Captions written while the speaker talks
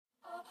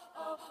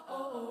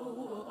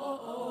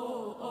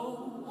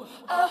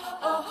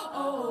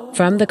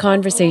From The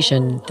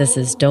Conversation, this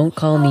is Don't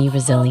Call Me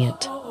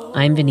Resilient.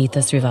 I'm Vinita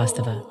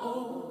Srivastava.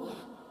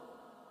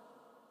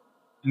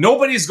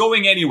 Nobody's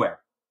going anywhere.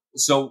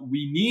 So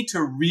we need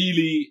to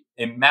really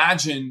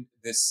imagine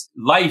this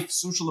life,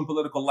 social and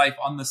political life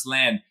on this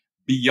land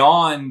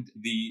beyond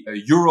the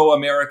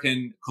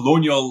Euro-American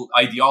colonial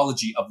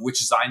ideology of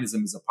which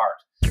Zionism is a part.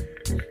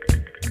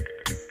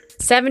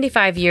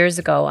 75 years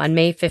ago, on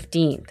May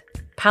 15th,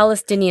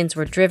 Palestinians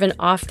were driven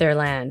off their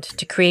land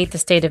to create the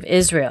State of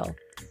Israel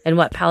in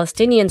what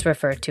Palestinians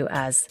refer to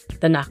as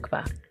the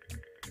Nakba.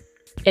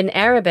 In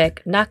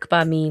Arabic,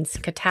 Nakba means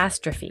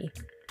catastrophe.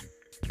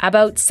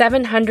 About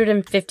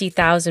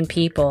 750,000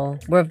 people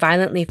were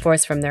violently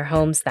forced from their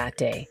homes that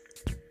day.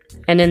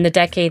 And in the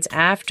decades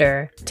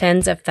after,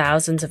 tens of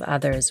thousands of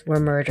others were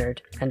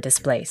murdered and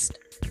displaced.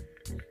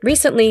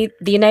 Recently,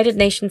 the United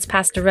Nations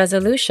passed a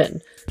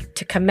resolution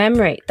to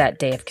commemorate that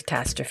day of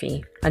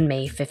catastrophe on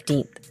May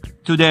 15th.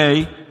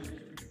 Today,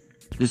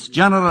 this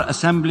General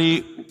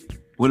Assembly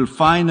will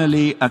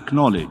finally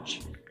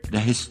acknowledge the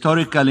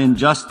historical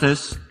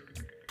injustice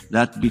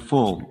that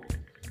befall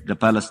the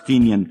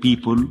Palestinian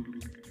people,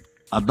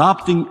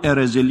 adopting a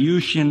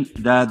resolution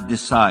that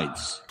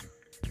decides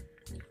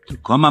to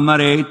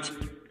commemorate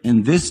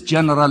in this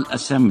General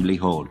Assembly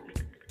Hall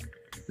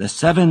the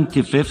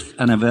 75th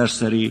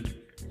anniversary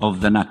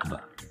of the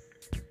Nakba.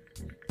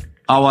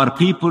 Our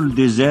people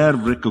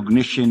deserve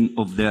recognition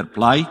of their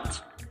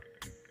plight,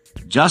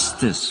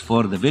 justice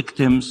for the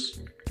victims,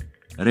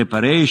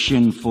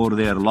 reparation for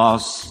their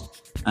loss,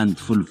 and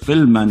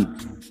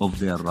fulfillment of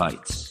their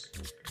rights.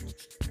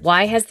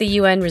 Why has the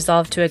UN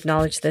resolved to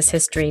acknowledge this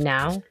history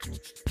now?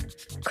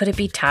 Could it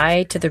be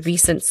tied to the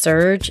recent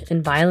surge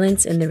in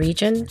violence in the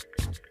region?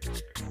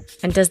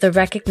 And does the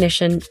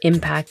recognition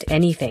impact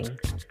anything?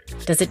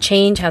 Does it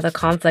change how the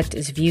conflict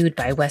is viewed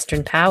by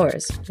Western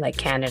powers, like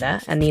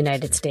Canada and the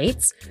United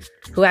States,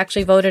 who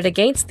actually voted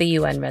against the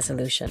UN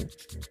resolution?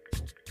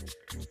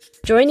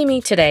 Joining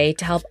me today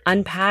to help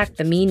unpack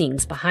the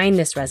meanings behind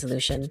this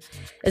resolution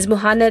is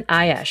Muhannad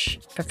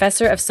Ayyash,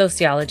 professor of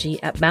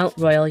sociology at Mount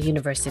Royal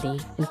University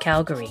in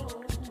Calgary.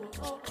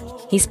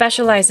 He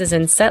specializes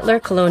in settler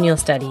colonial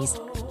studies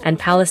and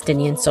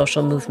Palestinian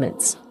social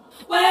movements.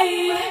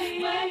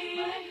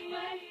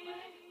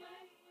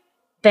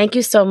 Thank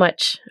you so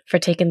much for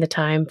taking the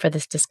time for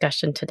this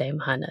discussion today,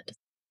 Muhannad.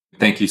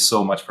 Thank you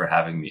so much for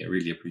having me. I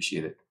really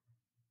appreciate it.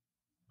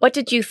 What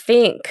did you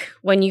think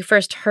when you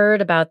first heard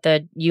about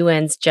the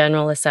UN's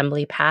General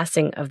Assembly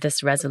passing of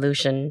this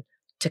resolution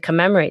to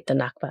commemorate the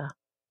Nakba?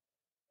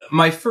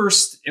 My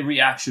first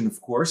reaction, of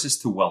course, is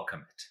to welcome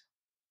it.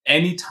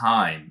 Any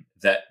time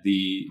that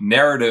the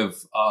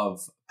narrative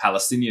of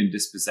Palestinian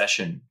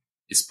dispossession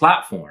is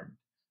platformed,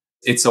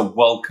 it's a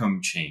welcome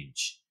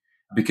change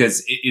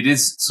because it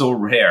is so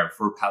rare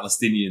for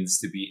Palestinians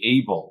to be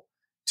able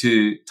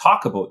to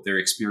talk about their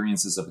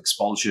experiences of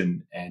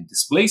expulsion and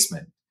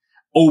displacement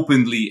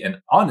openly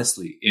and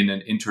honestly in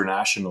an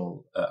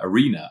international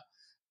arena.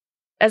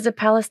 As a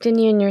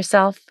Palestinian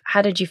yourself,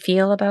 how did you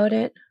feel about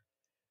it?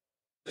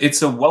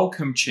 It's a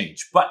welcome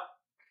change. But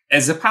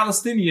as a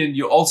Palestinian,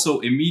 you also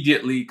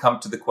immediately come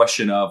to the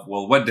question of,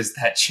 well, what does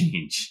that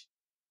change?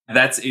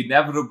 That's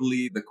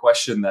inevitably the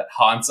question that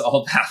haunts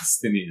all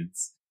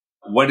Palestinians.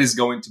 What is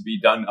going to be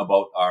done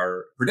about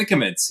our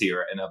predicaments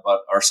here and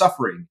about our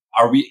suffering?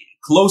 Are we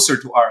closer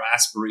to our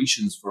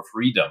aspirations for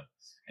freedom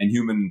and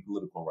human and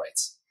political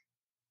rights?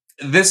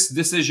 This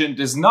decision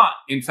does not,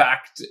 in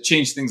fact,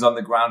 change things on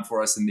the ground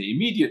for us in the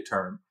immediate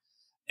term.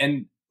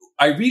 And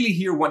I really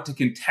here want to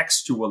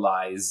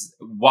contextualize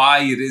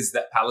why it is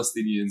that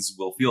Palestinians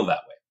will feel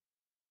that way.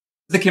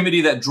 The committee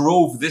that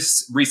drove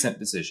this recent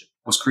decision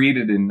was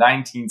created in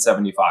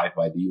 1975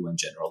 by the UN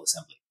General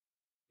Assembly.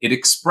 It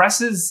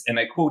expresses, and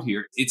I quote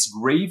here, its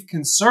grave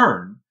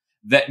concern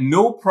that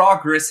no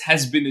progress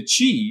has been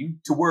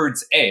achieved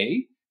towards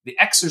A, the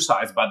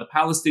exercise by the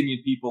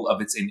Palestinian people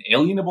of its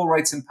inalienable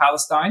rights in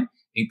Palestine,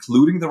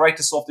 including the right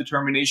to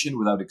self-determination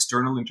without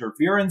external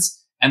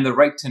interference and the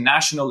right to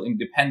national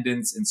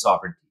independence and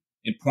sovereignty.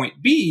 In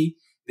point B,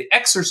 the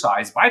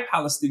exercise by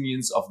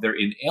Palestinians of their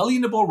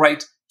inalienable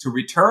right to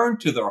return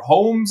to their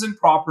homes and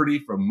property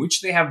from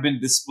which they have been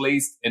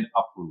displaced and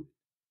uprooted.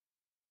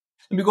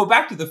 Let me go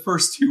back to the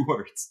first two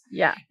words.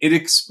 Yeah. It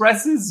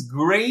expresses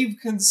grave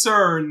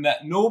concern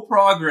that no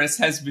progress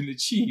has been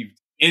achieved.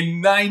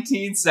 In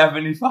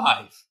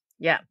 1975,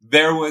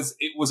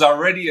 it was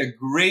already a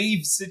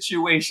grave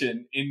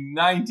situation in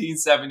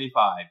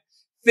 1975.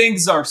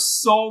 Things are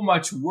so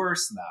much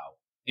worse now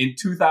in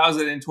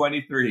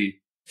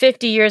 2023.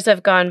 50 years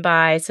have gone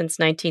by since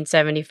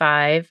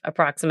 1975,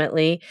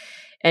 approximately,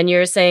 and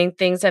you're saying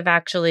things have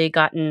actually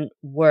gotten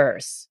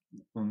worse.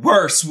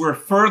 Worse, we're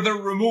further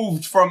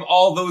removed from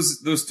all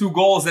those two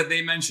goals that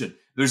they mentioned.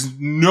 There's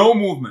no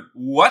movement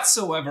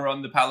whatsoever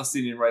on the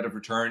Palestinian right of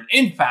return.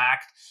 In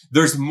fact,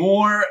 there's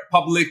more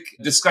public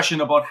discussion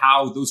about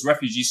how those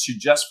refugees should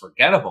just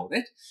forget about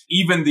it.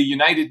 Even the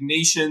United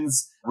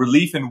Nations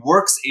Relief and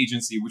Works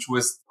Agency, which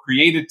was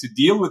created to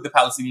deal with the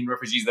Palestinian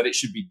refugees, that it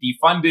should be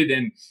defunded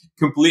and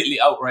completely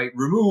outright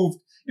removed.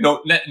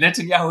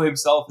 Netanyahu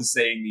himself is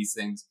saying these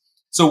things.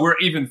 So we're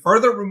even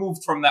further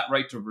removed from that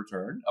right to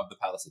return of the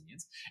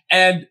Palestinians.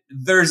 And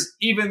there's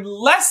even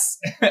less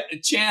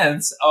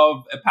chance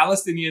of a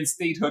Palestinian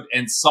statehood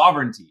and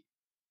sovereignty.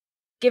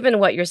 Given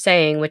what you're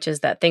saying, which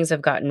is that things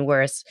have gotten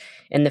worse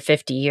in the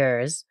 50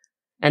 years,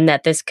 and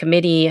that this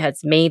committee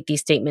has made these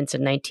statements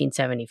in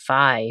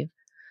 1975,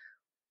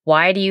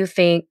 why do you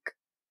think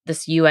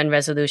this UN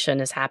resolution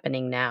is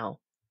happening now?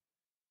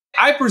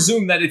 I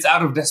presume that it's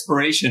out of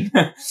desperation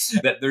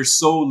that there's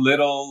so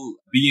little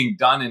being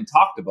done and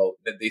talked about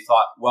that they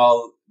thought,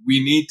 well,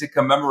 we need to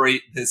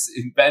commemorate this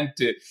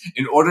event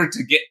in order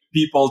to get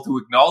people to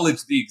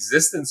acknowledge the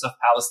existence of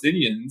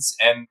Palestinians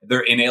and their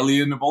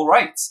inalienable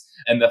rights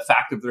and the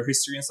fact of their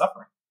history and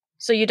suffering.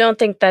 So you don't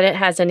think that it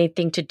has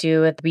anything to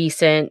do with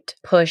recent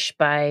push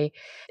by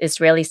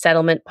Israeli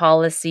settlement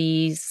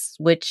policies,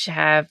 which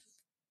have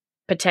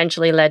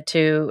potentially led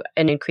to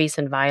an increase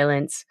in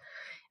violence?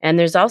 And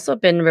there's also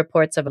been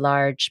reports of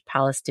large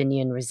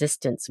Palestinian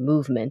resistance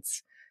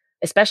movements,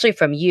 especially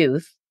from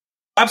youth.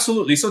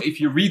 Absolutely. So if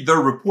you read their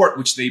report,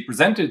 which they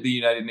presented at the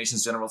United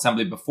Nations General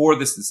Assembly before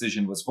this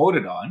decision was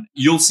voted on,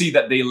 you'll see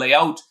that they lay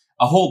out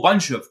a whole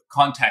bunch of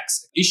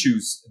context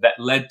issues that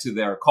led to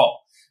their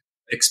call.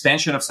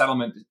 Expansion of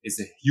settlement is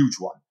a huge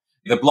one.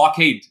 The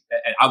blockade,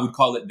 I would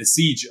call it the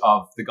siege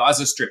of the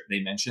Gaza Strip, they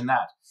mention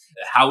that.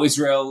 How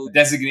Israel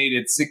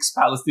designated 6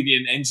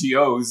 Palestinian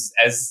NGOs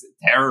as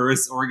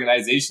terrorist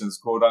organizations,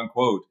 quote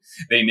unquote.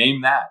 They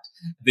name that.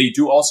 They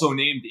do also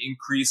name the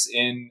increase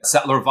in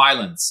settler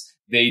violence.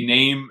 They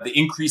name the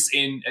increase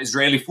in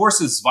Israeli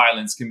forces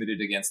violence committed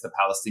against the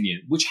Palestinians,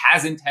 which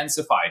has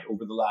intensified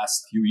over the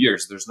last few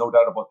years. There's no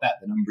doubt about that.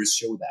 The numbers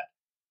show that.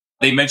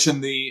 They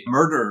mention the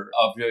murder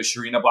of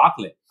Shireen Abu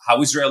Akleh,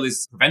 how Israel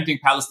is preventing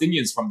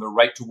Palestinians from their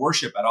right to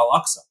worship at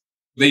Al-Aqsa.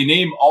 They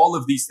name all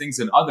of these things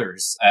and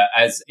others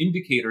as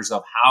indicators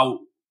of how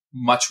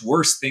much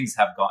worse things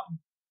have gotten.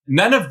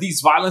 None of these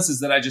violences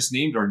that I just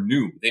named are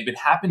new. They've been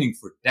happening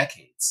for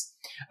decades.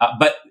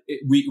 But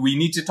we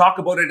need to talk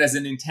about it as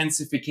an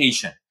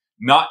intensification,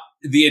 not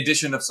the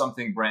addition of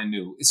something brand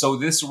new. So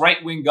this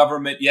right-wing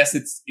government, yes,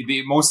 it's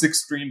the most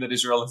extreme that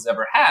Israel has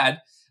ever had,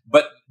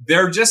 but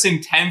they're just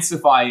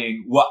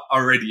intensifying what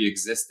already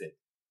existed.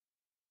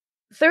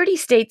 30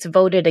 states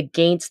voted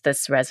against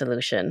this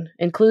resolution,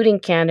 including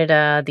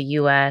Canada, the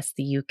US,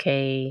 the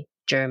UK,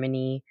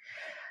 Germany.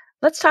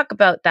 Let's talk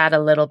about that a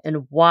little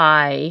and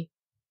why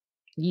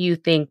you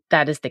think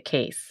that is the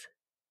case.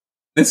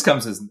 This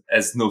comes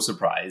as no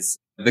surprise.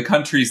 The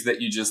countries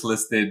that you just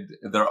listed,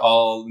 they're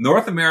all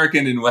North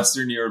American and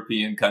Western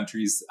European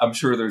countries. I'm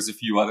sure there's a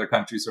few other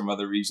countries from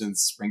other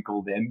regions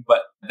sprinkled in,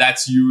 but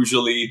that's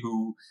usually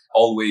who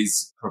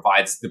always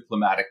provides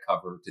diplomatic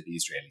cover to the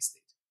Israeli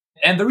state.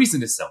 And the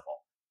reason is simple.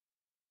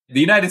 The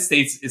United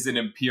States is an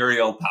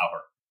imperial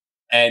power,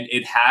 and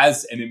it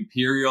has an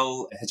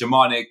imperial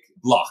hegemonic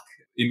bloc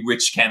in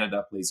which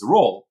Canada plays a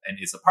role and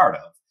is a part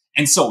of,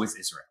 and so is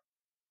Israel.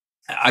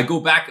 I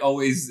go back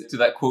always to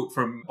that quote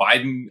from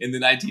Biden in the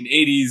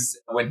 1980s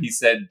when he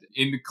said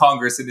in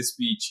Congress in his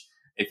speech,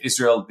 if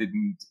Israel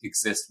didn't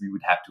exist, we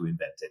would have to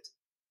invent it.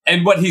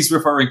 And what he's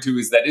referring to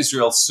is that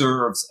Israel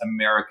serves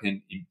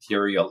American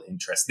imperial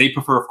interests. They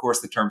prefer, of course,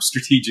 the term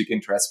strategic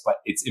interests, but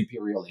it's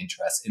imperial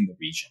interests in the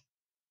region.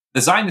 The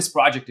Zionist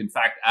project, in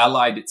fact,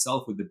 allied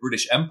itself with the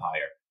British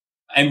Empire.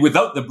 And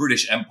without the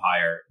British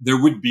Empire,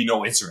 there would be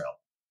no Israel.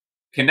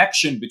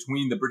 Connection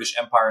between the British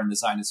Empire and the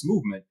Zionist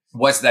movement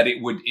was that it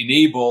would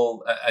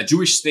enable a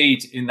Jewish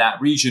state in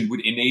that region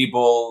would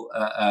enable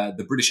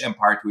the British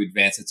Empire to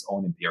advance its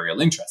own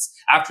imperial interests.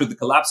 After the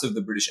collapse of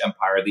the British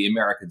Empire, the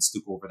Americans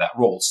took over that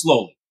role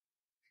slowly.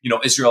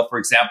 Israel, for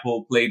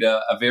example, played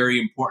a very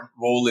important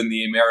role in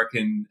the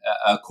American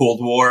Cold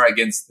War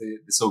against the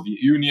Soviet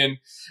Union,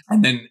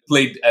 and then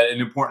played an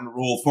important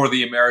role for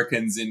the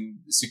Americans in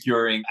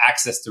securing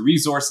access to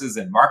resources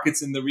and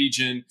markets in the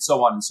region,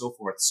 so on and so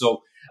forth.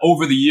 So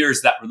over the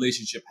years, that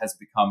relationship has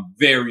become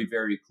very,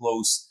 very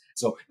close.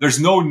 So there's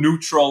no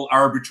neutral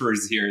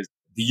arbiters here.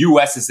 The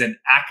U.S. is an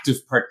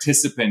active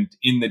participant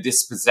in the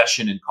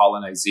dispossession and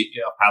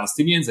colonization of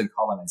Palestinians and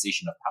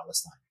colonization of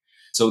Palestine.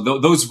 So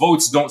those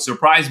votes don't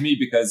surprise me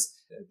because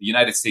the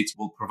United States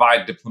will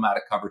provide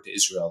diplomatic cover to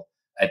Israel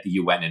at the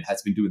UN and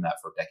has been doing that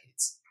for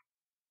decades.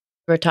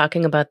 We're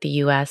talking about the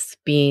U.S.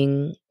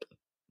 being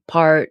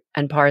part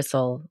and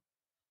parcel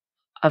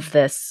of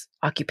this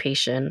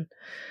occupation.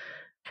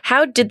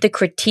 How did the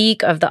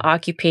critique of the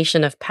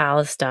occupation of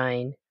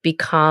Palestine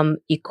become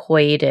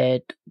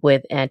equated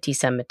with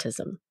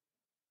anti-Semitism?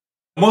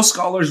 Most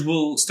scholars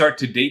will start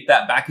to date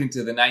that back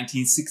into the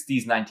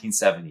 1960s,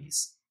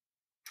 1970s.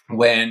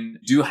 when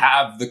you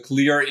have the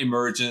clear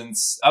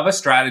emergence of a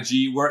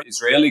strategy where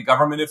Israeli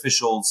government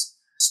officials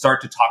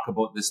start to talk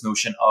about this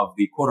notion of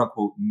the quote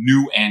unquote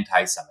new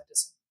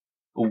anti-Semitism,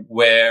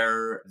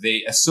 where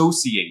they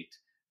associate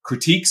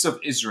critiques of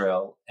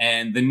Israel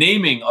and the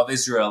naming of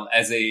Israel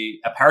as a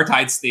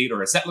apartheid state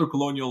or a settler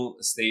colonial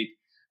state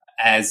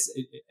as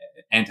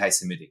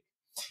anti-Semitic.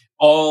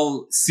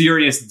 All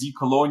serious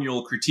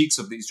decolonial critiques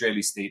of the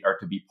Israeli state are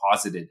to be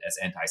posited as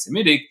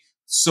anti-Semitic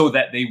so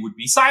that they would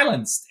be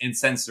silenced and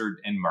censored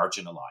and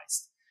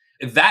marginalized.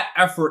 That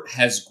effort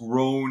has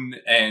grown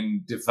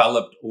and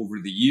developed over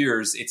the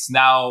years. It's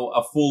now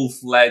a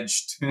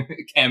full-fledged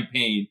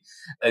campaign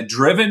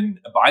driven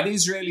by the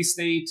Israeli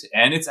state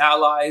and its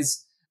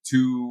allies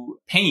to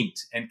paint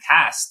and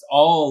cast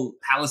all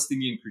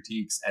Palestinian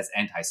critiques as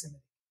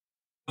anti-Semitic.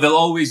 They'll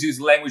always use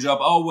the language of,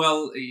 oh,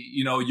 well,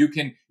 you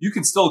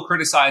can still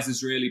criticize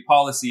Israeli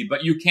policy,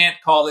 but you can't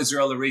call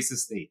Israel a racist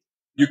state.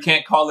 You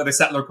can't call it a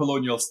settler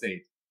colonial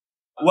state.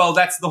 Well,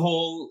 that's the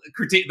whole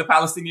critique, the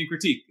Palestinian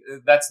critique.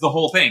 That's the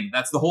whole thing.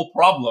 That's the whole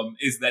problem,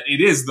 is that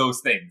it is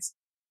those things.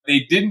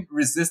 They didn't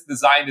resist the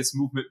Zionist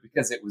movement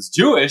because it was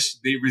Jewish.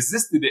 They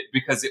resisted it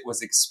because it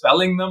was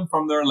expelling them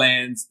from their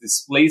lands,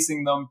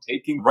 displacing them,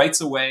 taking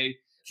rights away,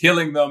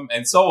 killing them,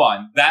 and so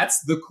on.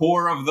 That's the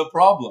core of the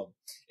problem.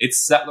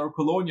 It's settler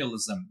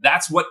colonialism.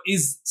 That's what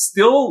is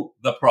still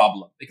the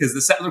problem, because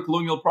the settler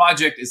colonial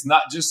project is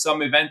not just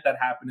some event that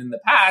happened in the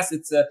past.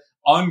 It's an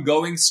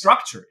ongoing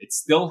structure. It's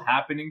still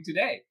happening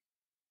today.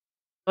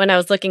 When I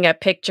was looking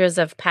at pictures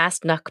of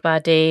past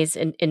Nakba days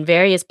in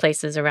various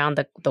places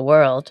around the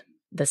world,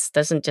 this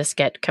doesn't just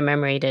get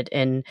commemorated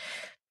in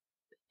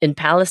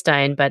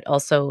Palestine, but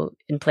also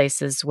in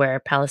places where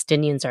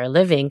Palestinians are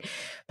living.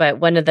 But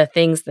one of the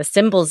things, the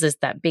symbols, is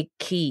that big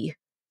key.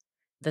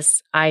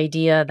 This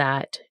idea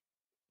that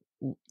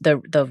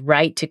the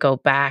right to go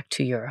back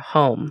to your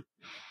home,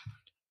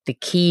 the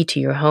key to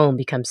your home,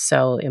 becomes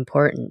so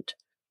important.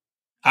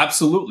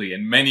 Absolutely.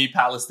 And many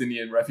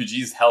Palestinian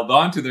refugees held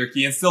on to their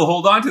key and still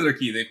hold on to their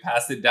key. They've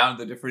passed it down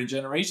to different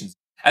generations.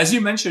 As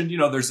you mentioned,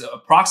 there's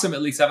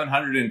approximately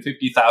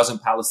 750,000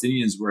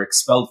 Palestinians were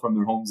expelled from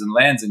their homes and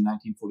lands in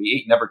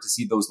 1948, never to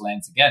see those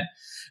lands again.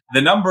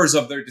 The numbers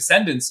of their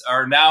descendants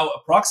are now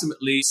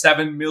approximately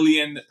 7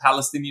 million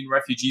Palestinian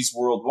refugees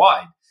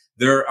worldwide.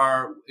 There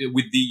are,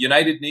 with the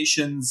United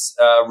Nations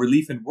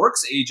Relief and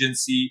Works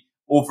Agency,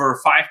 over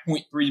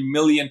 5.3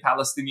 million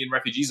Palestinian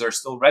refugees are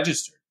still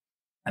registered.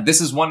 And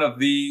this is one of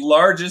the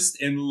largest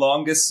and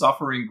longest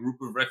suffering group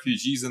of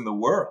refugees in the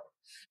world.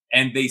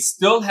 And they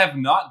still have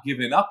not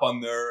given up on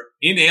their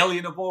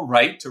inalienable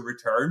right to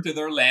return to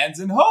their lands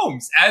and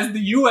homes, as the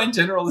UN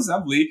General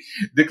Assembly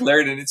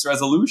declared in its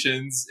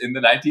resolutions in the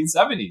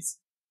 1970s.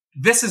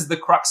 This is the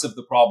crux of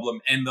the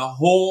problem, and the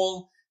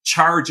whole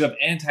charge of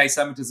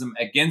anti-Semitism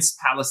against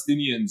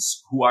Palestinians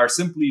who are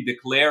simply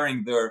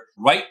declaring their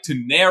right to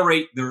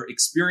narrate their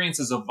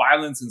experiences of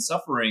violence and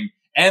suffering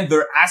and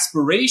their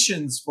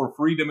aspirations for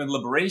freedom and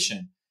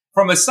liberation.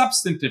 From a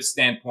substantive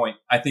standpoint,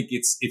 I think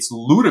it's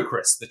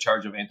ludicrous, the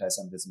charge of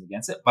anti-Semitism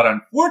against it. But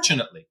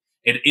unfortunately,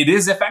 it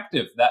is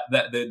effective.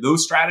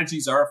 Those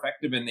strategies are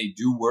effective and they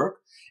do work.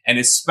 And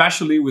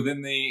especially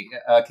within the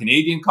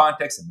Canadian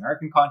context,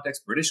 American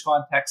context, British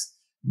context,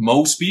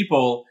 most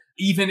people,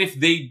 even if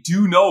they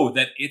do know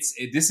that it's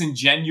a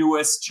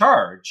disingenuous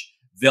charge,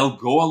 they'll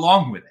go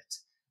along with it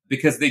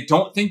because they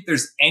don't think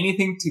there's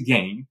anything to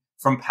gain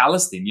from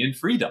Palestinian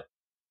freedom.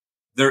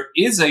 There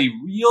is a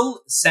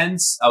real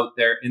sense out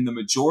there in the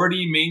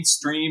majority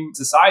mainstream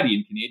society,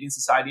 in Canadian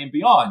society and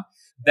beyond,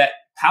 that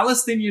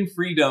Palestinian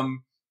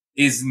freedom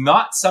is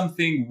not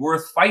something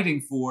worth fighting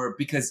for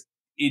because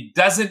it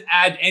doesn't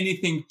add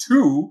anything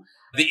to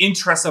the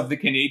interests of the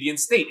Canadian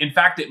state. In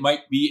fact, it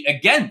might be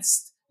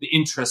against the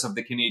interests of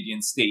the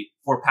Canadian state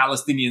for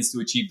Palestinians to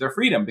achieve their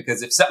freedom.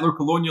 Because if settler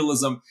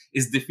colonialism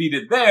is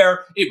defeated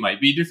there, it might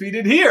be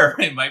defeated here.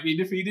 It might be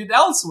defeated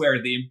elsewhere.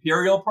 The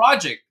imperial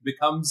project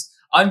becomes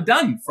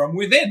undone from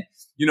within.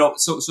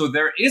 So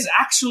there is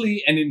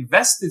actually an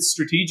invested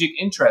strategic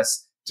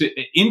interest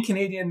in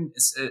Canadian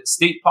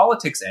state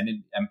politics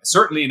and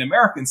certainly in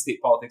American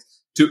state politics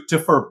to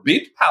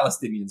forbid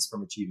Palestinians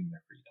from achieving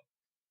their freedom.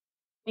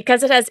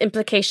 Because it has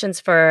implications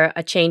for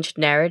a changed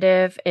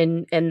narrative,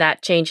 and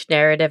that changed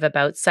narrative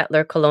about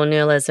settler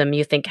colonialism,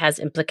 you think has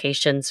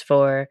implications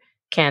for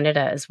Canada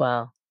as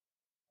well?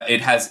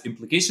 It has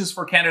implications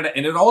for Canada,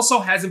 and it also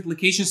has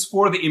implications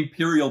for the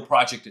imperial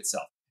project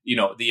itself.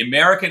 The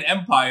American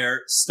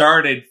empire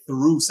started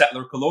through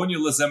settler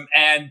colonialism.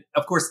 And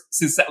of course,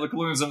 since settler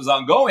colonialism is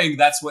ongoing,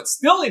 that's what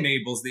still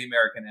enables the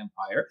American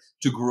empire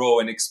to grow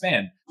and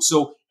expand.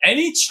 So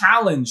any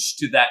challenge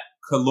to that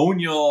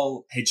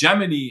colonial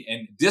hegemony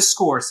and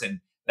discourse and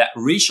that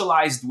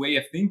racialized way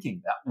of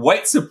thinking, that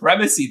white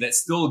supremacy that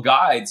still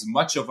guides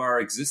much of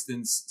our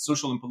existence,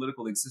 social and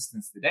political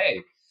existence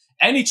today,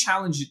 any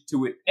challenge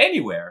to it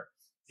anywhere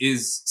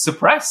is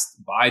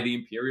suppressed by the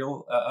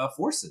imperial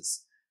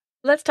forces.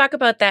 Let's talk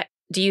about that.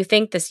 Do you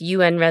think this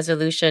UN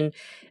resolution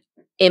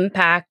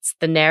impacts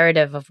the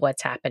narrative of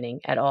what's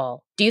happening at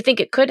all? Do you think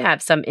it could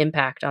have some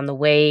impact on the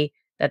way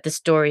that the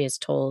story is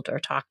told or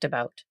talked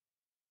about?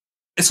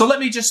 So let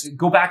me just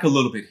go back a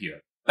little bit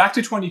here. Back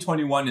to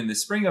 2021, in the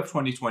spring of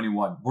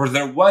 2021, where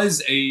there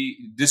was a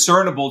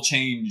discernible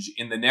change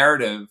in the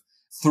narrative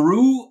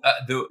through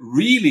the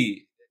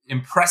really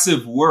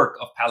impressive work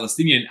of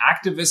Palestinian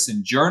activists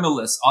and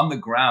journalists on the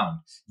ground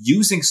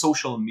using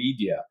social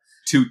media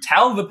to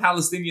tell the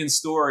Palestinian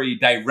story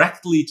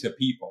directly to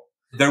people.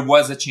 There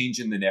was a change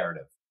in the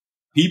narrative.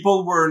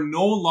 People were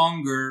no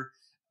longer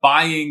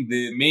buying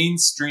the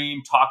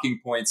mainstream talking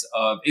points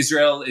of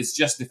Israel is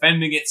just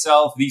defending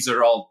itself. These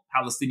are all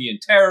Palestinian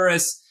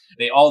terrorists.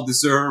 They all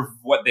deserve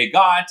what they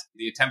got.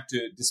 They attempt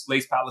to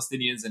displace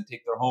Palestinians and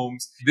take their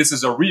homes. This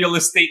is a real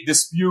estate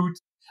dispute.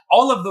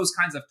 All of those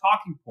kinds of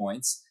talking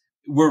points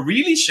were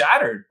really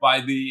shattered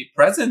by the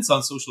presence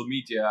on social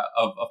media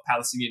of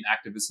Palestinian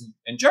activists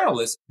and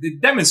journalists. The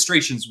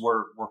demonstrations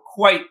were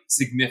quite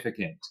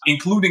significant,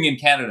 including in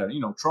Canada.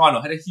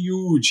 Toronto had a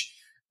huge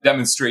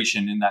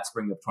demonstration in that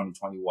spring of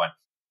 2021.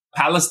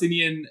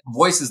 Palestinian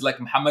voices like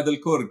Muhannad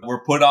Ayyash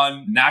were put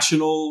on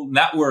national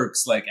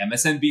networks like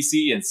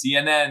MSNBC and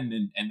CNN,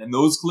 and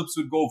those clips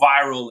would go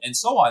viral and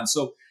so on.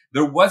 So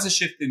there was a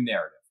shift in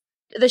narrative.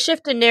 The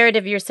shift in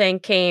narrative, you're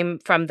saying, came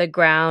from the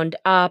ground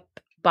up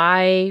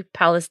by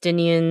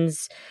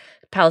Palestinians,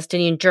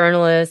 Palestinian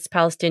journalists,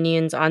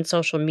 Palestinians on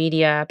social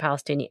media,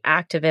 Palestinian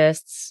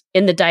activists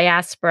in the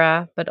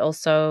diaspora, but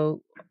also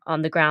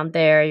on the ground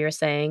there, you're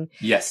saying.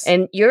 Yes.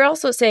 And you're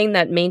also saying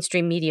that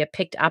mainstream media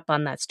picked up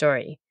on that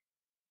story.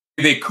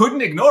 They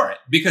couldn't ignore it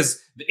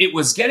because it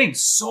was getting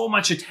so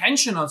much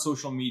attention on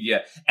social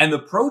media, and the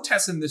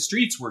protests in the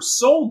streets were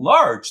so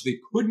large, they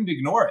couldn't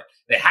ignore it.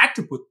 They had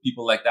to put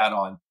people like that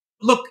on.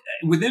 Look,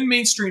 within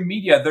mainstream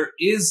media, there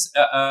is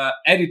a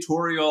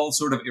editorial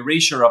sort of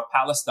erasure of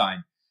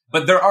Palestine,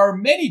 but there are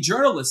many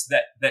journalists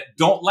that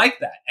don't like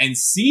that and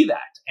see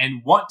that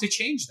and want to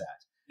change that.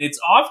 It's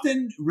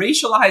often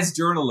racialized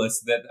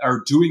journalists that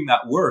are doing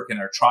that work and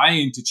are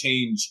trying to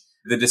change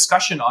the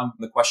discussion on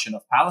the question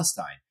of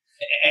Palestine.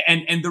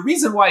 And the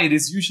reason why it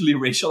is usually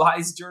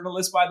racialized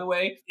journalists, by the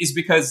way, is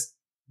because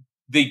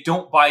they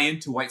don't buy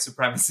into white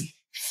supremacy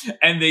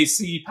and they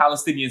see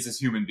Palestinians as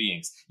human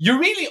beings. You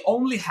really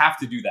only have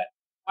to do that.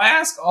 I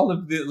ask all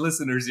of the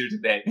listeners here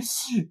today,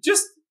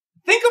 just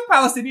think of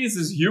Palestinians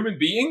as human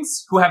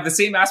beings who have the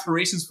same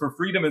aspirations for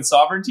freedom and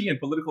sovereignty and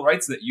political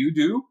rights that you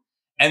do.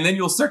 And then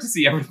you'll start to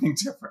see everything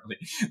differently.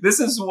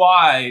 This is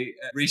why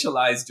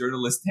racialized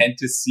journalists tend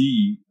to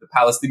see the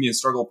Palestinian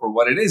struggle for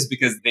what it is,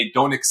 because they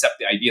don't accept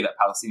the idea that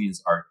Palestinians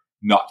are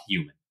not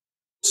human.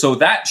 So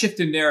that shift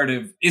in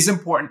narrative is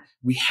important.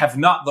 We have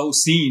not, though,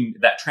 seen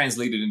that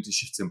translated into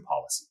shifts in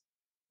policy.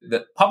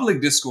 The public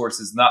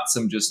discourse is not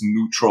some just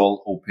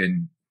neutral,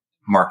 open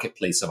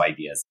marketplace of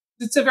ideas.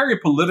 It's a very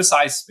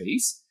politicized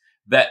space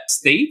that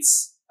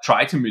states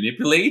try to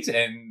manipulate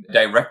and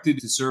direct it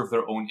to serve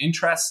their own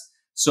interests.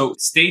 So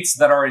states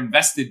that are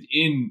invested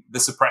in the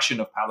suppression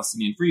of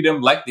Palestinian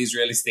freedom, like the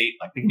Israeli state,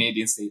 like the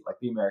Canadian state, like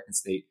the American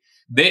state,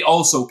 they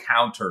also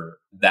counter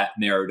that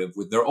narrative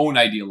with their own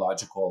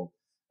ideological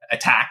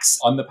attacks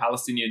on the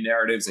Palestinian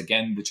narratives.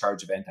 Again, the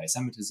charge of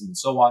anti-Semitism and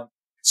so on.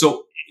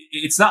 So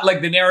it's not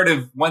like the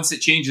narrative, once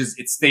it changes,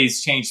 it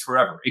stays changed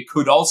forever. It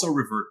could also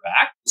revert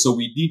back. So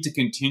we need to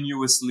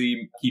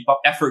continuously keep up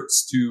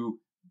efforts to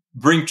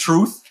bring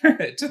truth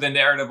to the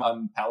narrative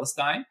on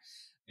Palestine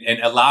and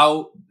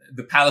allow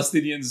the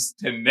Palestinians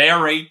to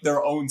narrate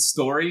their own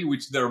story,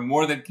 which they're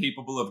more than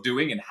capable of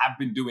doing and have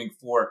been doing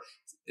for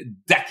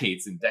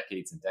decades and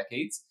decades and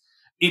decades.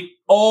 It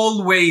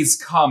always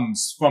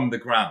comes from the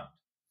ground.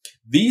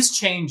 These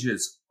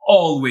changes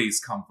always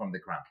come from the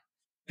ground.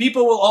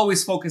 People will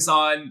always focus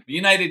on the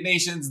United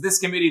Nations, this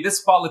committee,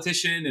 this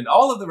politician, and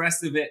all of the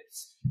rest of it.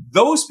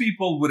 Those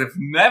people would have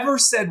never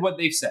said what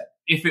they've said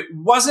if it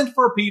wasn't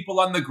for people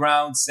on the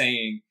ground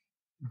saying,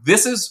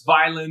 this is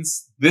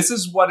violence, this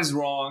is what is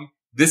wrong,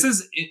 this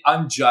is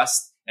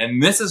unjust,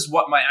 and this is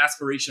what my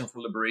aspiration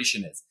for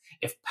liberation is.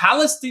 If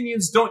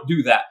Palestinians don't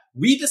do that,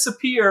 we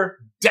disappear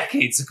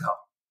decades ago.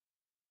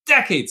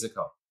 Decades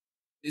ago.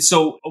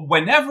 So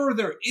whenever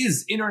there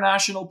is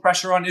international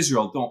pressure on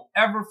Israel, don't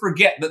ever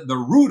forget that the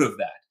root of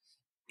that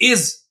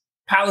is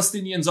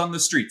Palestinians on the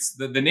streets,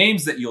 the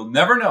names that you'll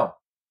never know,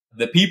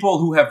 the people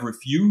who have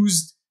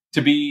refused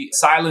to be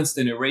silenced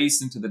and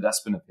erased into the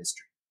dustbin of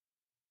history.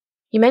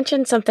 You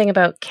mentioned something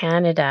about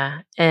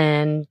Canada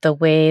and the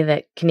way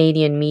that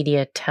Canadian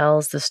media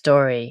tells the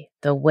story,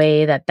 the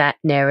way that that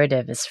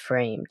narrative is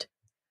framed.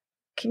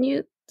 Can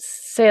you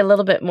say a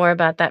little bit more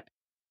about that?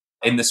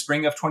 In the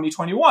spring of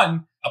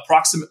 2021,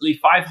 approximately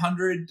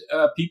 500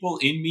 people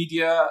in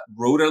media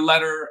wrote a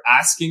letter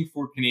asking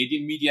for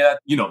Canadian media,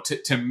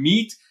 to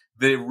meet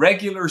the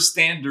regular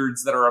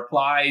standards that are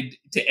applied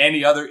to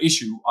any other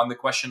issue on the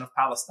question of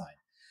Palestine.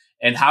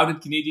 And how did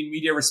Canadian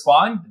media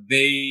respond?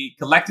 They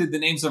collected the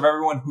names of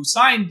everyone who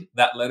signed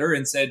that letter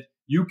and said,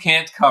 you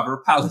can't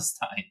cover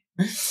Palestine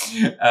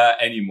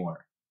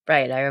anymore.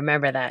 Right. I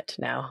remember that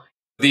now.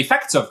 the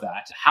effects of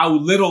that, how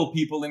little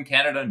people in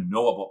Canada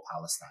know about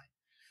Palestine.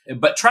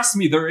 But trust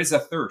me, there is a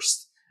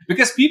thirst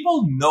because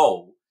people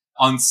know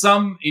on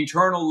some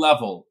internal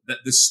level that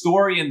the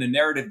story and the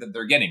narrative that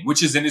they're getting,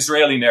 which is an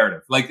Israeli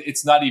narrative, like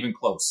it's not even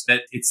close,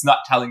 that it's not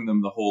telling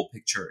them the whole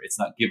picture. It's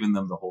not giving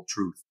them the whole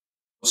truth.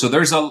 So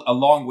there's a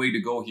long way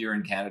to go here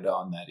in Canada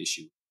on that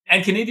issue.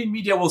 And Canadian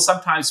media will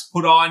sometimes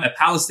put on a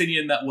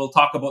Palestinian that will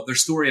talk about their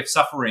story of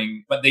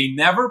suffering, but they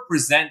never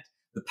present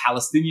the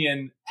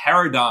Palestinian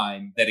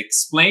paradigm that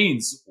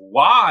explains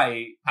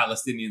why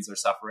Palestinians are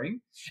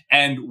suffering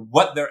and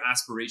what their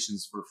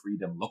aspirations for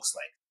freedom looks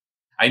like.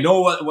 I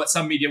know what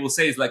some media will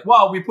say is like,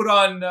 well, we put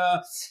on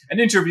an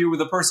interview with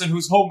a person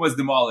whose home was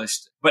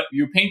demolished, but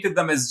you painted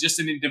them as just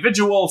an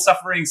individual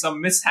suffering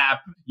some mishap.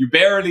 You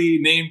barely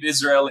named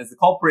Israel as the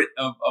culprit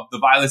of the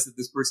violence that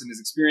this person is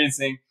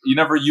experiencing. You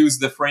never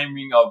used the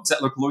framing of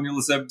settler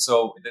colonialism.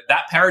 So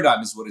that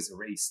paradigm is what is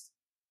erased.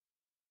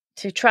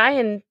 To try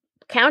and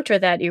counter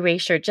that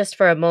erasure just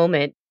for a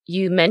moment,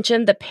 you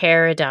mentioned the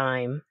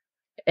paradigm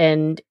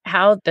and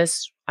how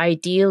this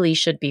ideally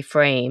should be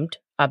framed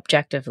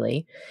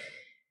objectively.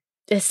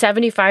 The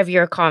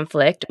 75-year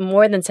conflict,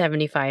 more than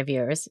 75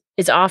 years,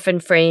 is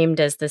often framed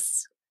as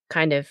this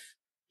kind of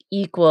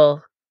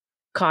equal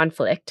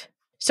conflict.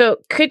 So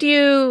could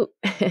you,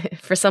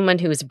 for someone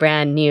who's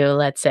brand new,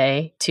 let's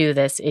say, to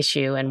this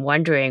issue and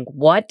wondering,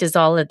 what does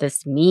all of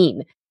this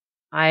mean?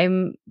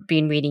 I've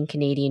been reading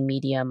Canadian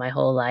media my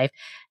whole life.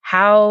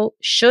 How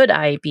should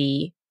I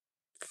be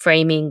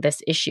framing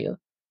this issue?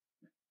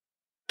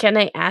 Can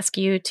I ask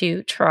you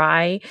to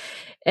try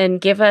and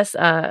give us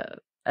a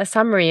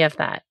summary of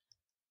that?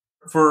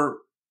 For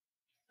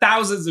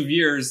thousands of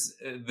years,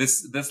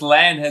 this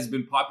land has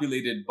been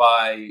populated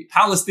by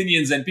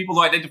Palestinians and people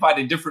who identified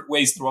in different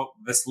ways throughout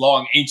this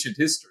long ancient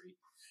history.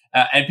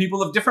 And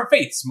people of different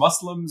faiths,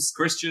 Muslims,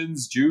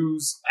 Christians,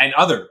 Jews, and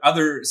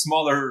other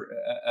smaller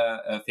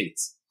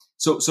faiths.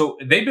 So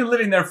they've been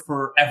living there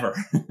forever.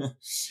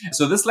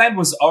 So this land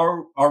was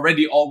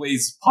already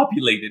always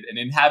populated and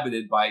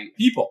inhabited by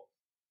people.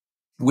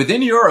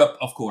 Within Europe,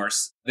 of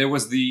course, there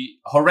was the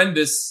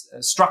horrendous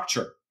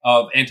structure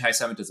of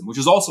anti-Semitism, which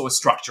is also a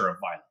structure of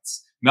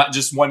violence, not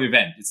just one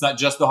event. It's not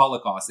just the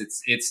Holocaust.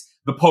 It's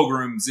the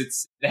pogroms.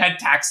 They had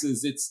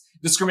taxes. It's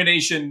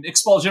discrimination,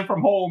 expulsion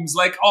from homes,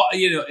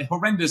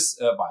 horrendous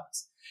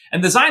violence.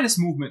 And the Zionist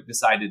movement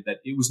decided that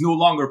it was no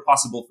longer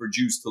possible for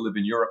Jews to live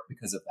in Europe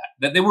because of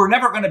that they were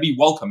never going to be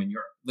welcome in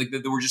Europe. Like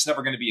that they were just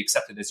never going to be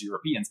accepted as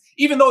Europeans,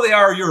 even though they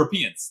are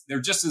Europeans.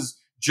 They're just as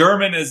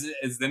German as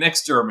the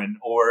next German,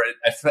 or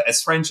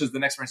as French as the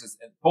next French,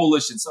 and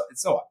Polish, and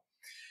so on.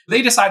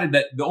 They decided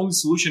that the only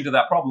solution to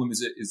that problem is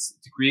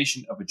the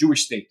creation of a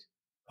Jewish state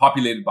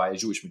populated by a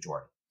Jewish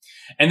majority.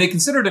 And they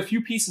considered a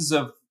few pieces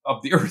of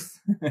the earth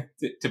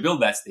to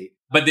build that state.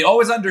 But they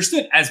always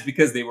understood,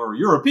 because they were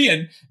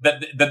European,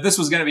 that this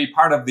was going to be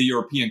part of the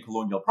European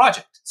colonial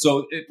project.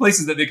 So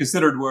places that they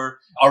considered were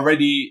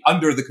already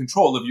under the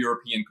control of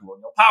European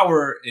colonial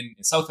power in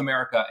South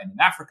America and in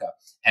Africa,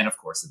 and of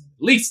course in the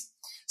Middle East.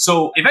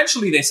 So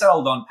eventually they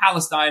settled on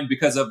Palestine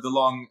because of the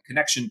long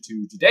connection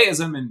to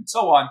Judaism and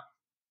so on.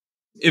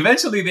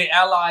 Eventually, they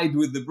allied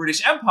with the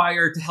British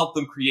Empire to help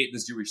them create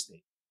this Jewish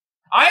state.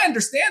 I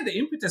understand the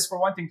impetus for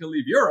wanting to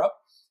leave Europe,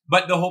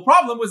 but the whole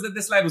problem was that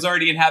this land was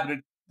already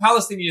inhabited.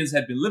 Palestinians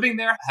had been living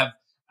there, have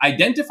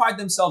identified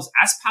themselves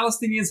as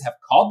Palestinians, have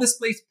called this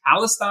place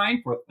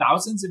Palestine for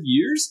thousands of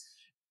years.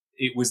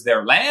 It was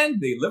their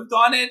land. They lived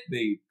on it.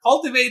 They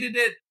cultivated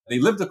it. They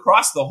lived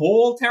across the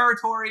whole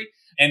territory.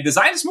 And the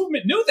Zionist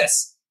movement knew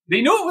this.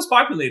 They knew it was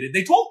populated.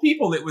 They told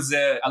people it was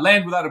a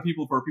land without a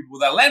people for a people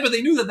without a land, but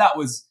they knew that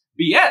was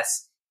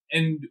BS.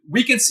 And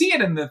we can see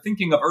it in the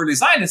thinking of early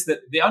Zionists that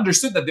they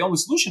understood that the only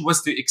solution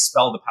was to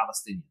expel the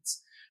Palestinians.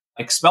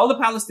 Expel the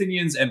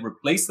Palestinians and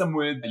replace them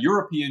with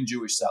European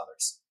Jewish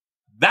settlers.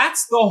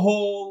 That's the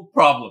whole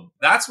problem.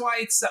 That's why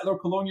it's settler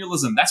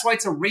colonialism. That's why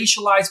it's a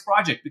racialized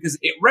project, because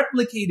it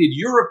replicated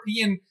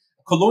European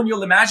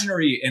colonial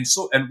imaginary and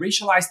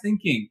racialized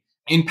thinking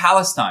in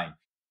Palestine.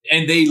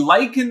 And they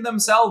liken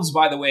themselves,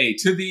 by the way,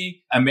 to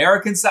the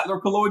American settler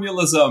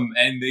colonialism.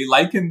 And they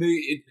liken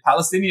the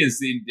Palestinians,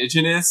 the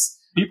indigenous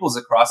peoples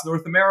across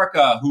North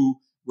America who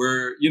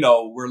were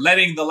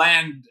letting the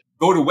land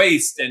go to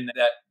waste, and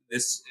that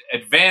this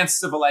advanced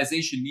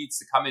civilization needs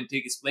to come and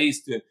take its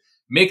place to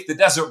make the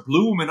desert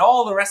bloom and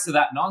all the rest of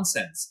that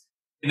nonsense.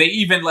 And they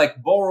even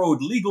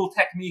borrowed legal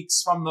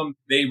techniques from them.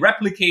 They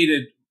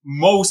replicated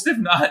most, if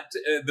not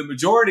the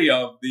majority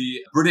of the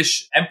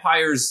British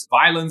Empire's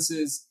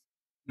violences.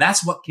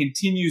 That's what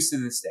continues to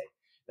this day.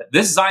 That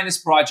this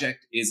Zionist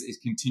project is a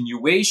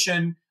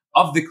continuation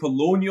of the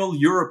colonial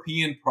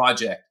European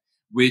project,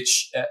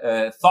 which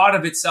thought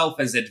of itself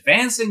as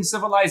advancing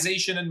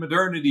civilization and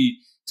modernity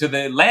to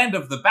the land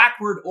of the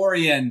backward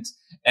Orient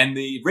and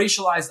the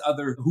racialized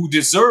other who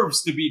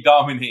deserves to be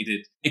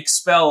dominated,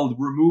 expelled,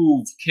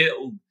 removed,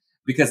 killed,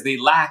 because they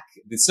lack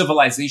the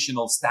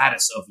civilizational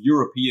status of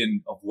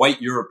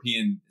white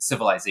European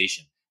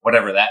civilization,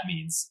 whatever that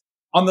means.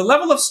 On the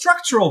level of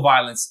structural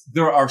violence,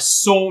 there are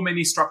so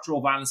many structural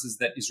violences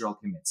that Israel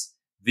commits.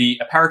 The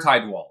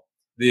apartheid wall,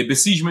 the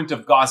besiegement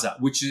of Gaza,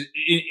 which is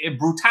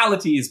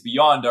brutality is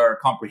beyond our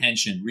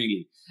comprehension,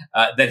 really,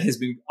 that has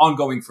been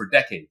ongoing for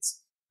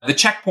decades. The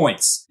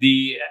checkpoints,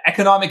 the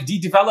economic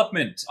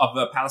de-development of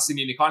the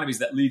Palestinian economies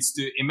that leads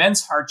to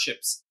immense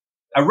hardships,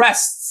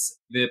 arrests,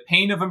 the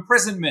pain of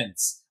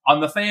imprisonments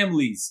on the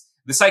families,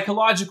 the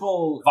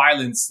psychological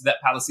violence that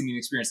Palestinians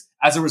experience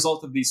as a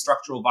result of these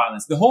structural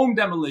violence, the home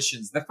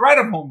demolitions, the threat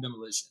of home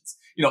demolitions,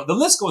 the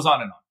list goes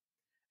on and on.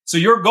 So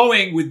you're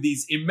going with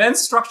these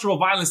immense structural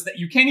violence that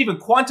you can't even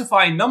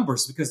quantify in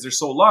numbers because they're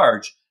so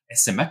large.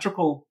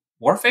 Asymmetrical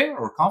warfare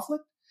or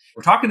conflict.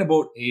 We're talking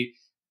about a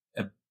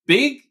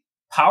big,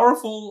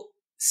 powerful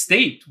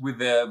state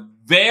with a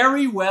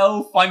very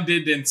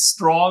well-funded and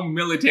strong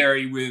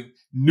military with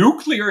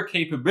nuclear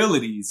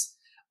capabilities,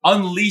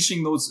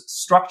 unleashing those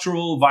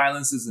structural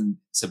violences and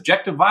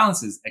subjective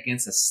violences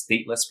against a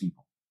stateless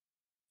people.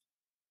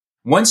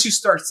 Once you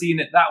start seeing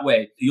it that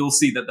way, you'll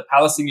see that the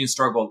Palestinian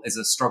struggle is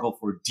a struggle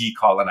for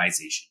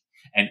decolonization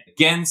and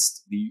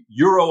against the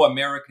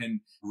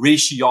Euro-American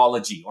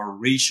raciology or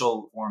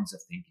racial forms of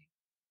thinking.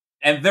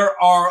 And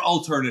there are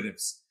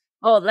alternatives.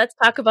 Oh, let's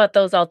talk about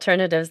those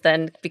alternatives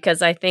then,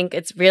 because I think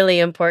it's really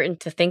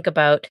important to think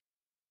about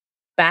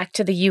back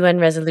to the UN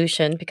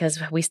resolution, because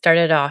we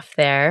started off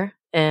there.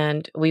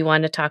 And we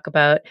want to talk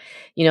about,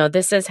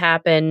 this has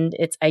happened.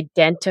 It's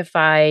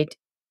identified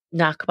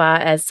Nakba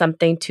as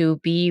something to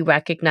be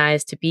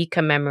recognized, to be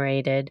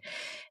commemorated.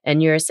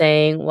 And you're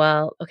saying,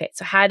 well, okay,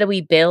 so how do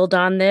we build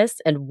on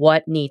this and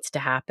what needs to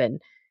happen?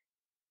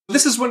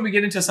 This is when we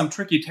get into some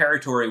tricky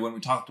territory when we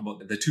talked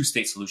about the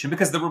two-state solution,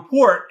 because the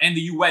report and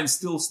the UN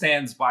still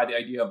stands by the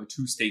idea of a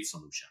two-state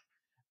solution.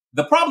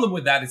 The problem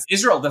with that is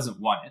Israel doesn't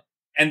want it.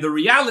 And the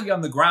reality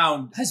on the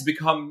ground has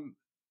become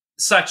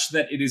such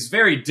that it is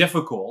very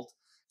difficult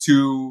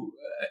to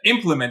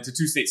implement a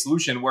two-state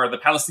solution where the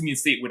Palestinian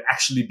state would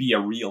actually be a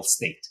real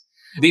state.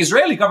 The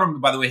Israeli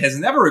government, by the way, has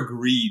never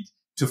agreed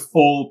to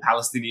full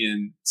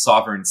Palestinian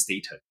sovereign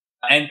statehood.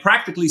 And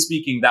practically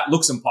speaking, that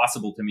looks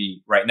impossible to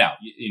me right now.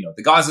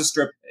 The Gaza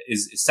Strip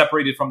is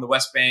separated from the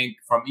West Bank,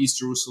 from East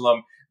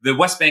Jerusalem. The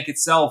West Bank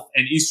itself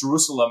and East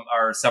Jerusalem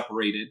are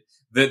separated.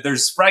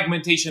 There's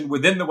fragmentation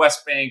within the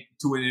West Bank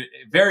to a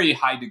very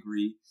high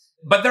degree.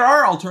 But there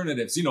are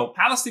alternatives.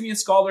 Palestinian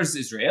scholars,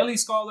 Israeli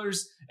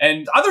scholars,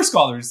 and other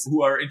scholars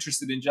who are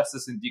interested in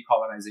justice and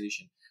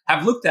decolonization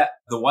have looked at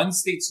the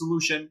one-state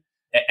solution.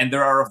 And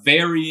there are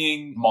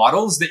varying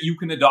models that you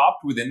can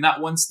adopt within that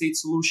one-state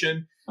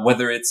solution,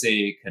 whether it's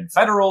a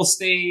confederal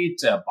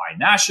state, a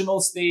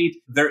binational state.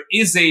 There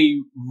is a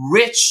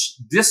rich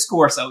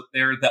discourse out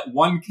there that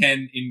one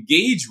can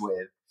engage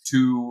with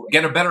to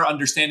get a better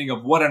understanding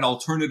of what an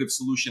alternative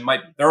solution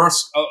might be. There are,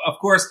 of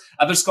course,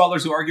 other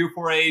scholars who argue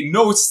for a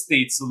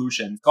no-state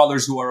solution,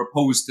 scholars who are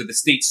opposed to the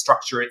state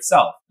structure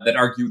itself, that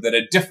argue that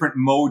a different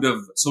mode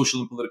of social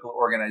and political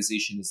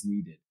organization is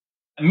needed.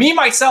 Me,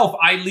 myself,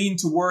 I lean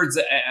towards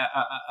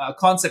a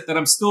concept that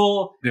I'm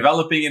still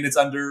developing and it's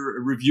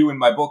under review in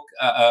my book,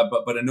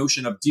 but a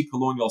notion of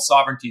decolonial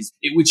sovereignties.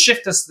 It would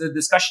shift us the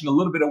discussion a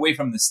little bit away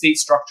from the state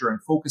structure and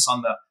focus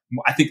on the,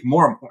 I think,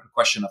 more important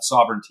question of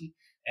sovereignty.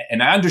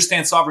 And I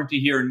understand sovereignty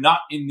here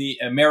not in the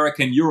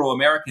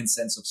Euro-American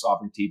sense of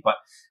sovereignty, but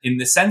in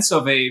the sense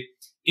of a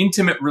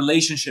intimate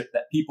relationship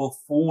that people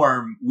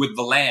form with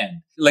the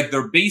land, like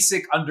their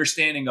basic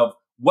understanding of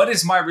what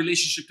is my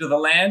relationship to the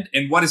land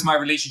and what is my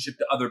relationship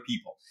to other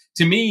people.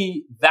 To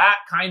me, that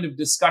kind of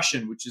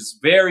discussion, which is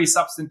very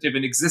substantive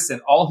and exists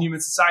in all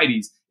human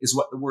societies, is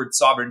what the word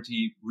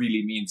sovereignty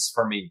really means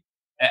for me.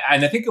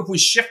 And I think if we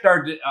shift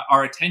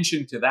our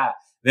attention to that,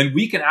 then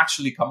we can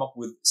actually come up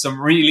with some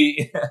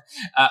really,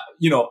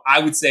 I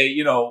would say,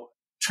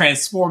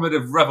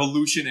 transformative,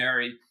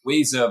 revolutionary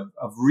ways of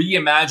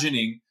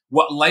reimagining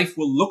what life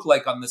will look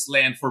like on this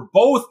land for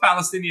both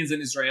Palestinians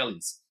and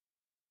Israelis.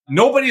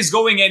 Nobody's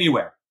going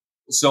anywhere.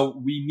 So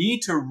we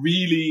need to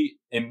really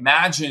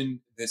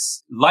imagine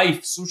this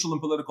life, social and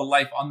political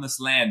life on this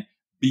land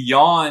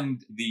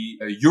beyond the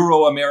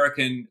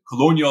Euro-American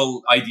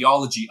colonial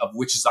ideology of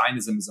which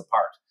Zionism is a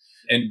part.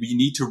 And we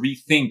need to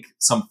rethink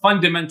some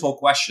fundamental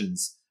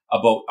questions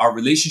about our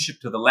relationship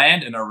to the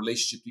land and our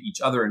relationship to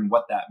each other and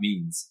what that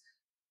means.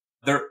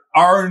 There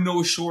are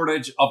no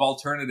shortage of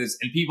alternatives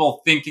and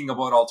people thinking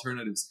about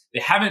alternatives. They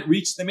haven't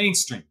reached the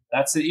mainstream.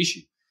 That's the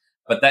issue.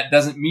 But that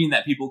doesn't mean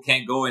that people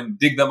can't go and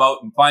dig them out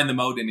and find them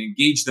out and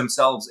engage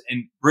themselves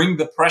and bring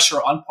the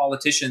pressure on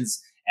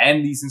politicians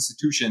and these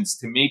institutions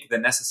to make the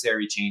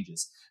necessary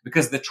changes.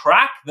 Because the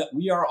track that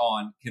we are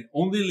on can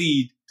only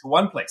lead to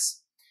one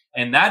place.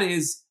 And that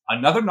is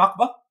another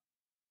Nakba,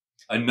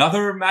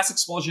 another mass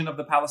expulsion of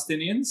the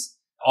Palestinians.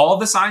 All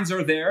the signs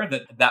are there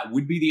that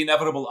would be the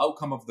inevitable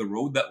outcome of the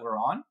road that we're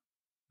on.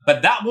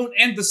 But that won't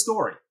end the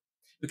story,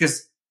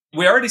 because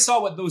we already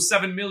saw what those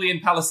 7 million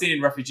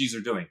Palestinian refugees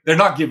are doing. They're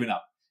not giving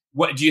up.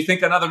 What do you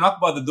think another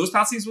Nakba that those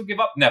Palestinians would give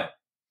up? Never.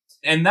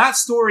 And that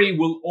story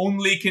will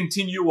only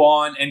continue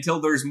on until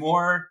there's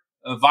more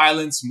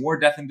violence, more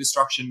death and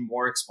destruction,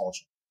 more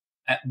expulsion.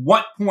 At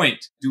what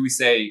point do we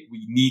say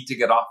we need to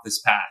get off this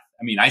path?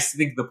 I mean, I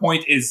think the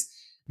point is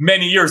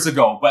many years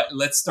ago, but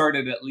let's start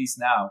it at least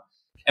now.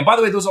 And by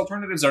the way, those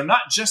alternatives are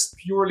not just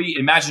purely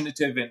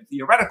imaginative and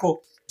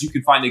theoretical. You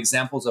can find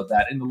examples of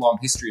that in the long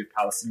history of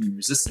Palestinian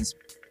resistance.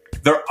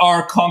 There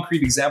are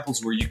concrete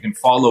examples where you can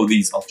follow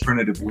these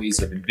alternative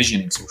ways of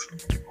envisioning social and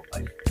political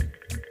life.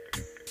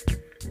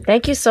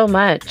 Thank you so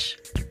much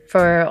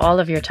for all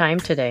of your time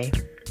today.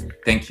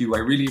 Thank you. I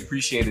really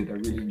appreciate it. I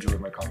really enjoyed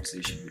my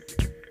conversation with you.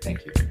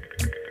 Thank you.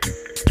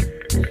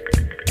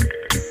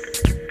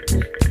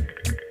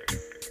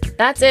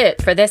 That's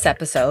it for this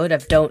episode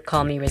of Don't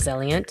Call Me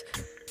Resilient.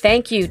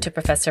 Thank you to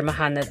Professor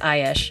Muhannad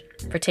Ayyash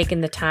for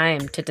taking the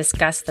time to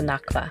discuss the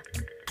Nakba.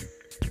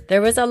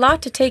 There was a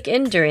lot to take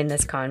in during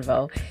this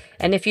convo,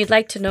 and if you'd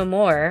like to know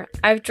more,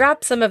 I've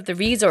dropped some of the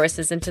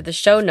resources into the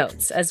show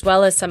notes, as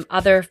well as some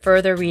other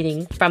further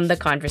reading from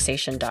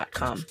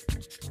theconversation.com.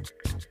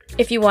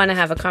 If you want to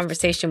have a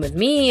conversation with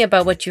me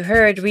about what you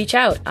heard, reach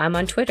out. I'm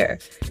on Twitter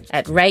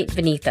at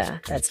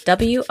WriteVinita. That's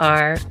WriteVinita.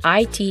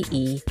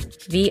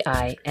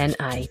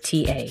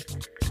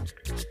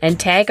 And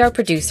tag our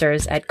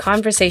producers at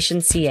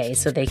ConversationCA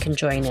so they can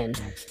join in.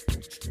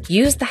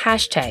 Use the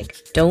hashtag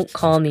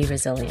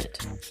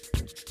 #Don'tCallMeResilient.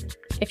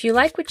 If you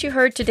like what you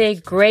heard today,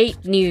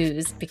 great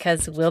news,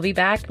 because we'll be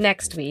back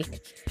next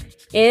week.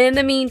 In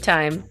the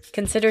meantime,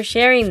 consider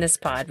sharing this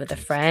pod with a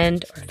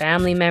friend or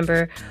family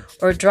member,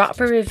 or drop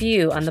a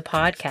review on the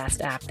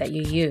podcast app that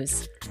you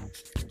use.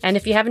 And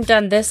if you haven't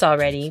done this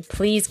already,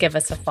 please give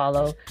us a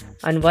follow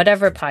on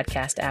whatever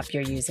podcast app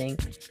you're using.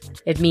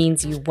 It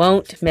means you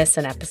won't miss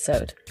an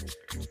episode.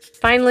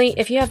 Finally,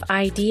 if you have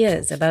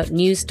ideas about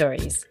news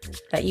stories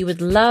that you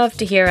would love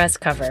to hear us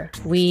cover,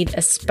 we'd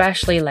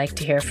especially like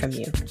to hear from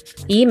you.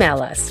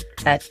 Email us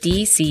at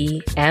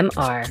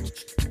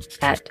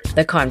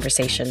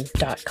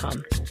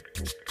dcmr@theconversation.com.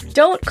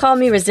 Don't Call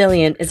Me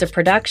Resilient is a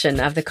production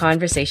of The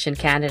Conversation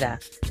Canada.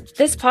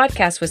 This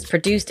podcast was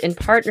produced in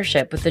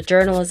partnership with the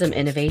Journalism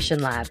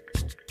Innovation Lab.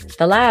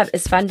 The lab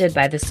is funded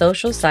by the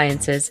Social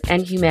Sciences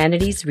and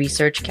Humanities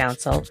Research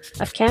Council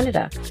of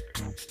Canada.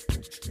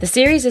 The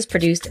series is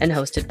produced and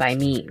hosted by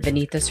me,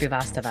 Vinita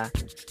Srivastava.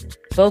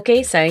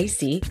 Bokeh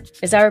Saisi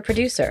is our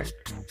producer.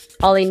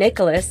 Ollie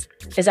Nicholas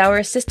is our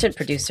assistant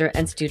producer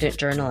and student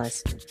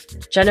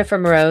journalist. Jennifer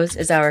Moroz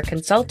is our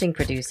consulting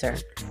producer.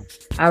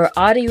 Our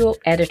audio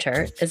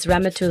editor is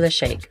Ramatullah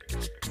Sheikh.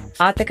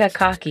 Atika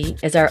Kaki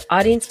is our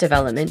audience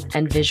development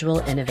and visual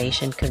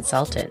innovation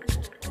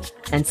consultant.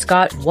 And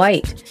Scott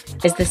White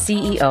is the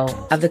CEO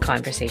of The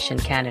Conversation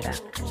Canada.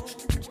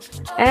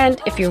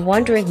 And if you're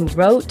wondering who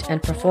wrote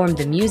and performed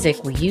the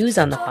music we use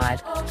on the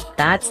pod,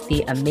 that's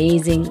the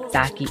amazing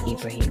Zaki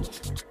Ibrahim.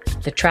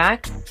 The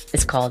track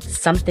is called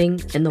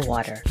Something in the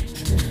Water.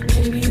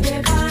 Maybe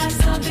they find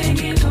something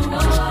in the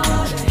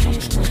water.